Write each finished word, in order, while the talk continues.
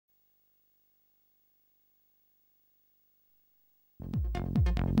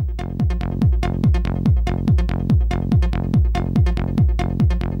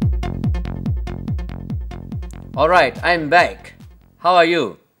Alright, I'm back. How are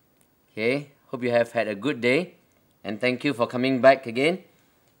you? Okay, hope you have had a good day and thank you for coming back again.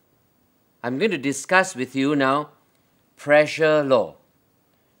 I'm going to discuss with you now pressure law.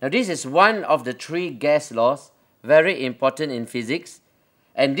 Now this is one of the 3 gas laws, very important in physics,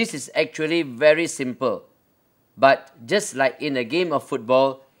 and this is actually very simple. But just like in a game of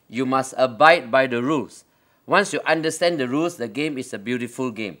football, you must abide by the rules. Once you understand the rules, the game is a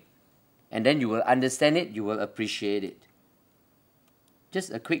beautiful game. And then you will understand it, you will appreciate it.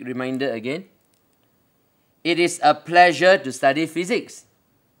 Just a quick reminder again. It is a pleasure to study physics.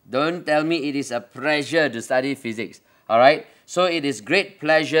 Don't tell me it is a pressure to study physics. Alright? So it is great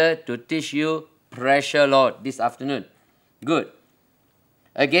pleasure to teach you pressure law this afternoon. Good.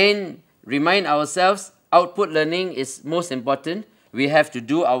 Again, remind ourselves, output learning is most important. We have to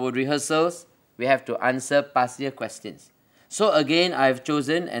do our rehearsals. We have to answer past year questions. So again, I have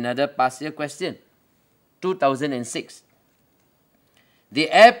chosen another past year question. 2006. The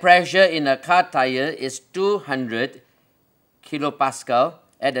air pressure in a car tire is 200 kilopascal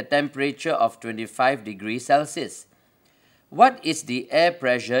at a temperature of 25 degrees Celsius. What is the air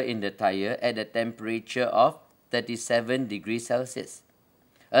pressure in the tire at a temperature of 37 degrees Celsius?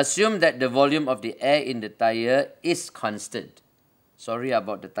 Assume that the volume of the air in the tire is constant. Sorry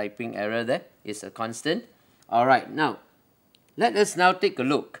about the typing error there. It's a constant. Alright, now, let us now take a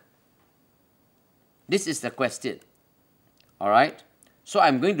look. This is the question. Alright, so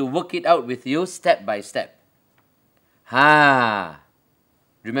I'm going to work it out with you step by step.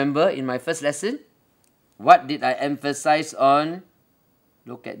 Remember in my first lesson, what did I emphasize on?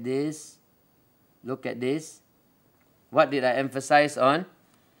 Look at this. Look at this. What did I emphasize on?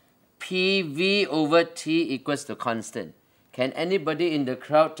 PV over T equals to constant. Can anybody in the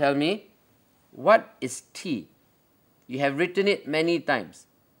crowd tell me what is T? You have written it many times.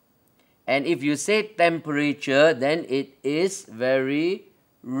 And if you say temperature, then it is very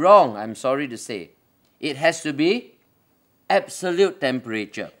wrong, I'm sorry to say. It has to be absolute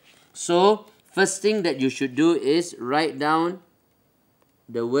temperature. So, first thing that you should do is write down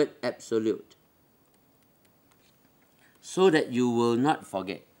the word absolute, so that you will not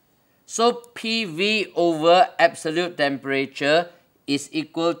forget. So, PV over absolute temperature is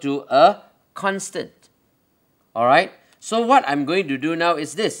equal to a constant. Alright? So what I'm going to do now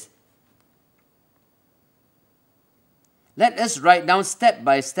is this. Let us write down step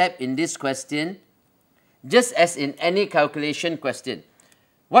by step in this question, just as in any calculation question.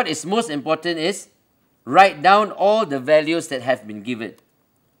 What is most important is write down all the values that have been given.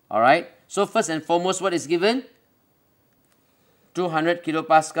 Alright? So first and foremost, what is given? 200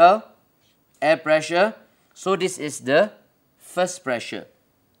 kilopascal air pressure. So this is the first pressure.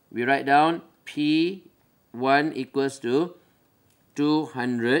 We write down P1 equals to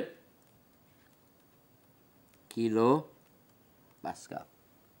 200 kilopascal.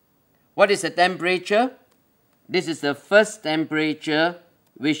 What is the temperature? This is the first temperature,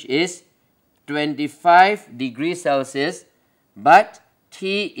 which is 25 degrees Celsius, but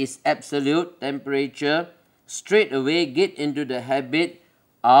T is absolute temperature. Straight away get into the habit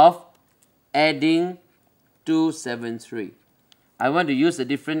of adding 273. I want to use a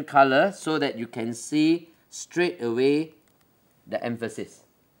different color so that you can see straight away the emphasis.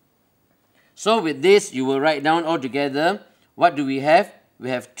 So with this, you will write down all together. What do we have? We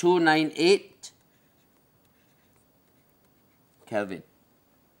have 298 Kelvin.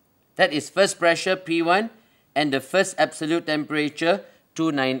 That is first pressure P1 and the first absolute temperature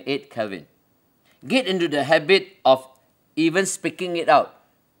 298 Kelvin. Get into the habit of even speaking it out.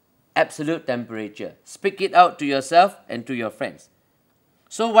 Absolute temperature. Speak it out to yourself and to your friends.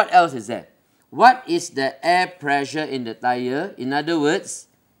 So what else is there? What is the air pressure in the tire? In other words,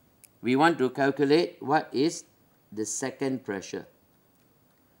 we want to calculate what is the second pressure.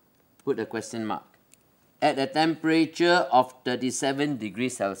 Put a question mark. At a temperature of 37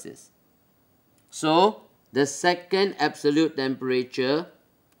 degrees Celsius. So the second absolute temperature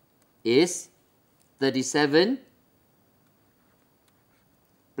is 37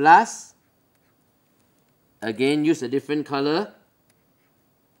 plus, again use a different color,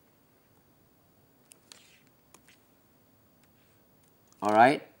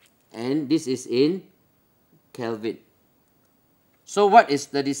 alright, and this is in Kelvin. So what is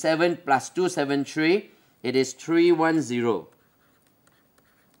 37 plus 273? It is 310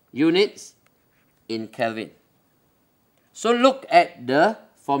 units in Kelvin. So look at the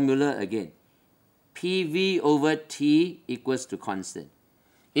formula again. PV over T equals to constant.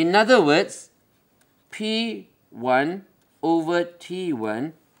 In other words, P1 over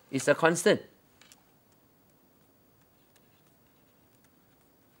T1 is a constant.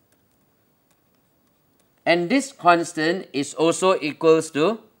 And this constant is also equals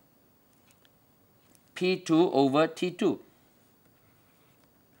to P2 over T2.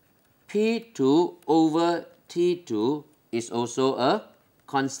 P2 over T2 is also a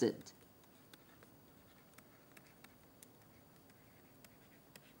constant.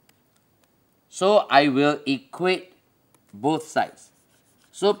 So I will equate both sides.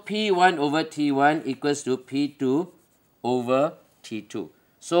 So P1 over T1 equals to P2 over T2.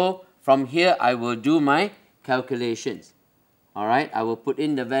 So from here I will do my calculations. Alright, I will put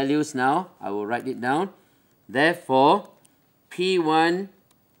in the values now. I will write it down. Therefore, P1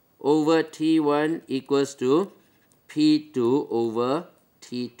 over T1 equals to P2 over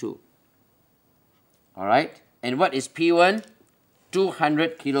T2. Alright, and what is P1?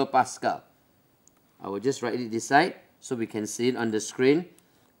 200 kilopascal. I will just write it this side so we can see it on the screen.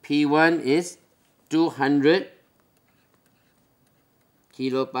 P1 is 200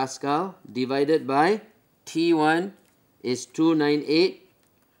 kilopascal divided by T1 is 298.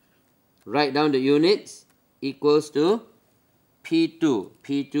 Write down the units, equals to P2.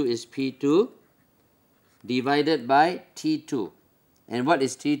 P2 is P2 divided by T2. And what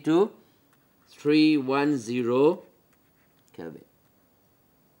is T2? 310 Kelvin.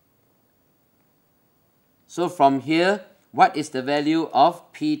 So from here, what is the value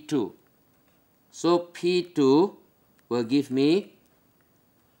of P2? So P2 will give me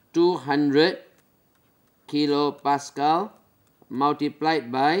 200 kilopascal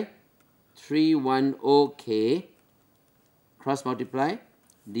multiplied by 310K cross multiply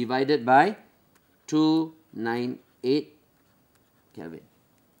divided by 298 Kelvin.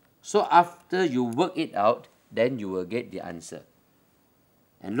 So after you work it out, then you will get the answer.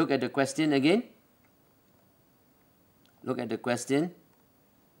 And look at the question again. Look at the question.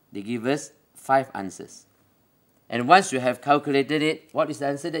 They give us 5 answers. And once you have calculated it, what is the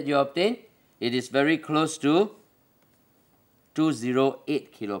answer that you obtain? It is very close to 208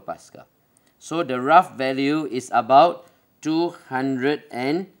 kilopascal. So the rough value is about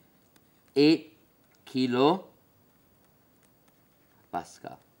 208 kilopascal.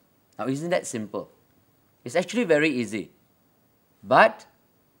 Now isn't that simple? It's actually very easy. But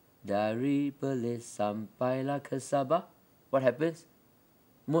dari Perlis sampailah ke Sabah, what happens?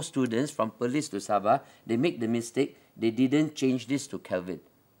 Most students from Perlis to Sabah, they make the mistake, they didn't change this to Kelvin.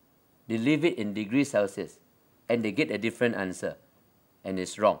 They leave it in degrees Celsius and they get a different answer. And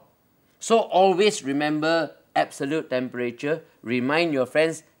it's wrong. So always remember absolute temperature. Remind your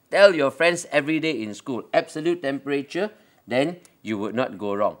friends, tell your friends every day in school, absolute temperature, then you would not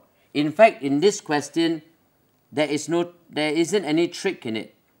go wrong. In fact, in this question, there isn't any trick in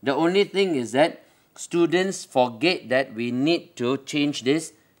it. The only thing is that students forget that we need to change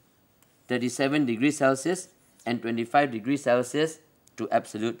this 37 degrees Celsius and 25 degrees Celsius to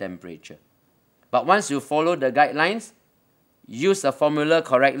absolute temperature. But once you follow the guidelines, use the formula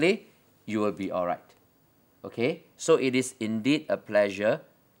correctly, you will be alright. Okay? So it is indeed a pleasure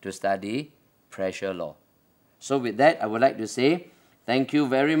to study pressure law. So with that, I would like to say thank you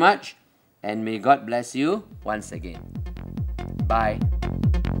very much and may God bless you once again. Bye.